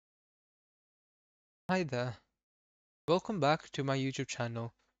Hi there, welcome back to my YouTube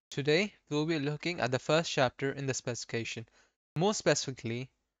channel. Today we'll be looking at the first chapter in the specification. More specifically,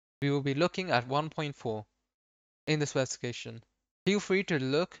 we will be looking at 1.4 in the specification. Feel free to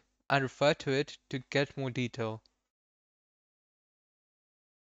look and refer to it to get more detail.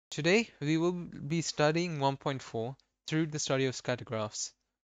 Today we will be studying 1.4 through the study of scattergraphs.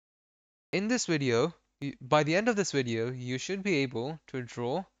 In this video, by the end of this video, you should be able to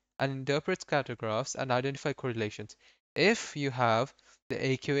draw and interpret scattergraphs and identify correlations. If you have the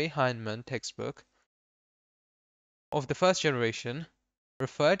AQA Heinemann textbook of the first generation,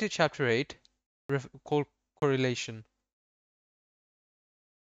 refer to chapter 8 called correlation.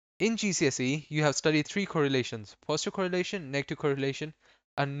 In GCSE, you have studied three correlations: positive correlation, negative correlation,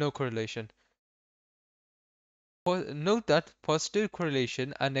 and no correlation. Note that positive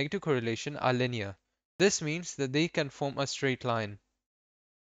correlation and negative correlation are linear. This means that they can form a straight line.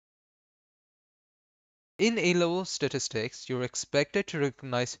 In A-level statistics, you're expected to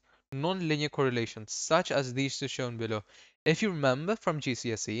recognize non-linear correlations, such as these two shown below. If you remember from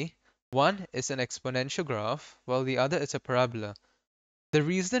GCSE, one is an exponential graph, while the other is a parabola. The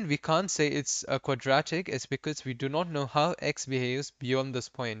reason we can't say it's a quadratic is because we do not know how x behaves beyond this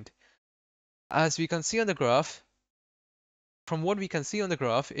point. As we can see on the graph, from what we can see on the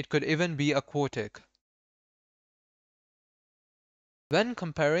graph, it could even be a quartic. When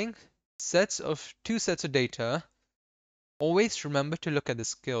comparing two sets of data, always remember to look at the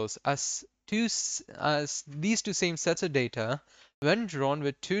scales as these two same sets of data, when drawn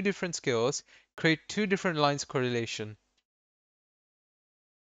with two different scales, create two different lines of correlation.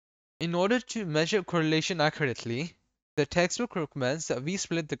 In order to measure correlation accurately, the textbook recommends that we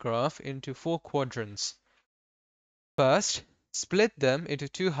split the graph into 4 quadrants. First, split them into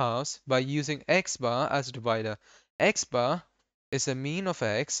 2 halves by using x bar as a divider. X bar is the mean of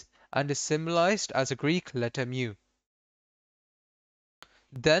x and is symbolized as a Greek letter mu.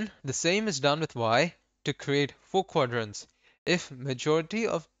 Then the same is done with y to create 4 quadrants. If majority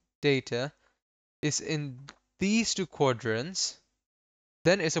of data is in these 2 quadrants,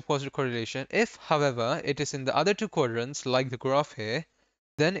 then it's a positive correlation. If, however, it is in the other 2 quadrants, like the graph here,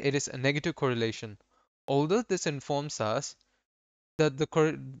 then it is a negative correlation. Although this informs us that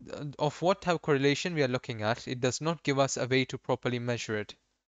of what type of correlation we are looking at, it does not give us a way to properly measure it.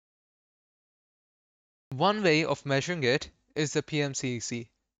 One way of measuring it is the PMCEC,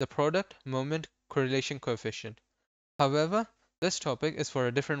 the product moment correlation coefficient. However, this topic is for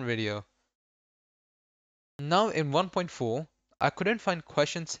a different video. Now in 1.4, I couldn't find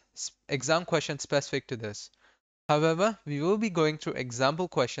exam questions specific to this. However, we will be going through example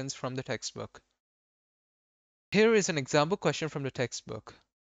questions from the textbook. Here is an example question from the textbook.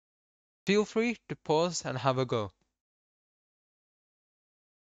 Feel free to pause and have a go.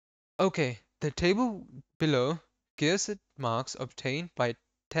 Okay, the table below gives it marks obtained by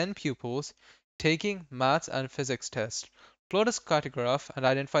 10 pupils taking maths and physics tests. Plot a scattergraph and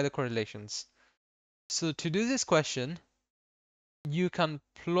identify the correlations. So to do this question, you can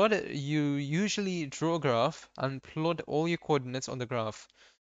plot it. You usually draw a graph and plot all your coordinates on the graph.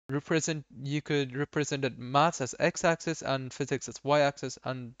 You could represent it maths as x-axis and physics as y-axis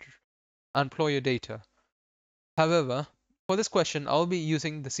and plot your data. However, for this question, I'll be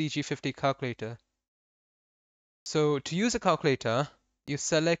using the CG50 calculator. So to use a calculator, you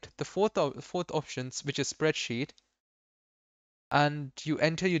select the fourth options, which is spreadsheet, and you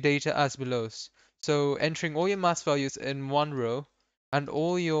enter your data as below. So entering all your maths values in one row and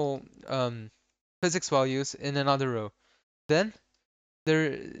all your physics values in another row. Then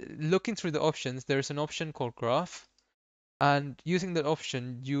looking through the options, there's an option called graph, and using that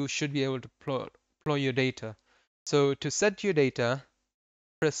option, you should be able to plot your data. So to set your data,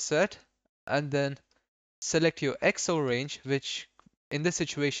 press set, and then select your XO range, which in this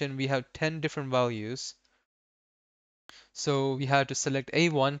situation we have 10 different values. So we have to select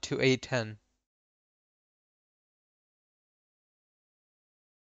A1 to A10.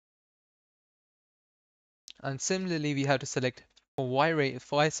 And similarly, we have to select for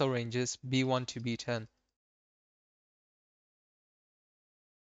Y cell ranges B1 to B10.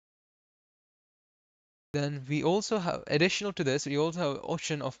 Then we also have, additional to this, we also have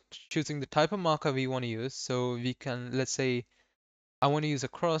option of choosing the type of marker we want to use. So we can, let's say, I want to use a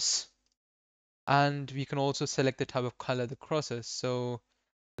cross, and we can also select the type of color the cross is. So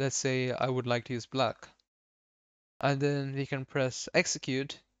let's say I would like to use black. And then we can press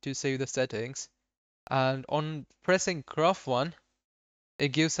execute to save the settings. And on pressing graph 1, it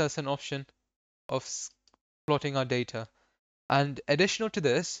gives us an option of plotting our data. And additional to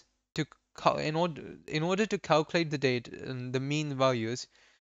this, in order to calculate the data and the mean values,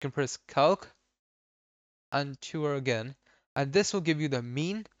 you can press calc and 2r again, and this will give you the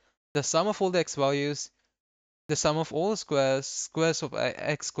mean, the sum of all the x values, the sum of all the squares of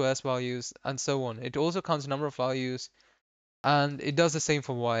x squares values, and so on. It also counts number of values, and it does the same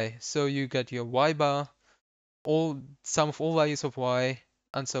for y. So you get your y bar, all sum of all values of y,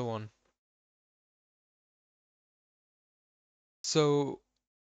 and so on. So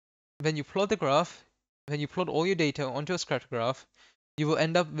when you plot the graph, when you plot all your data onto a scatter graph, you will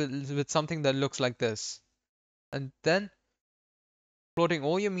end up with something that looks like this. And then plotting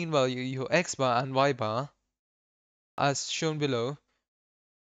all your mean value, your x bar and y bar, as shown below,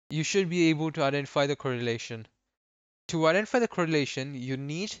 you should be able to identify the correlation. To identify the correlation, you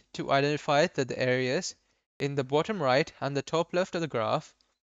need to identify that the areas in the bottom right and the top left of the graph,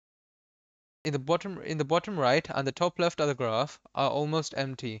 in the bottom right and the top left of the graph are almost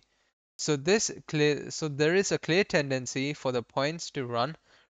empty. So there is a clear tendency for the points to run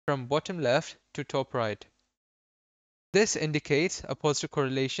from bottom left to top right. This indicates a positive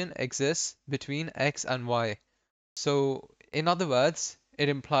correlation exists between x and y. So in other words, it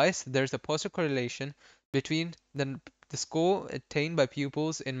implies there's a positive correlation between the score attained by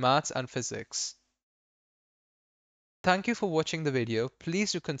pupils in maths and physics. Thank you for watching the video.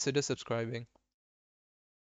 Please do consider subscribing.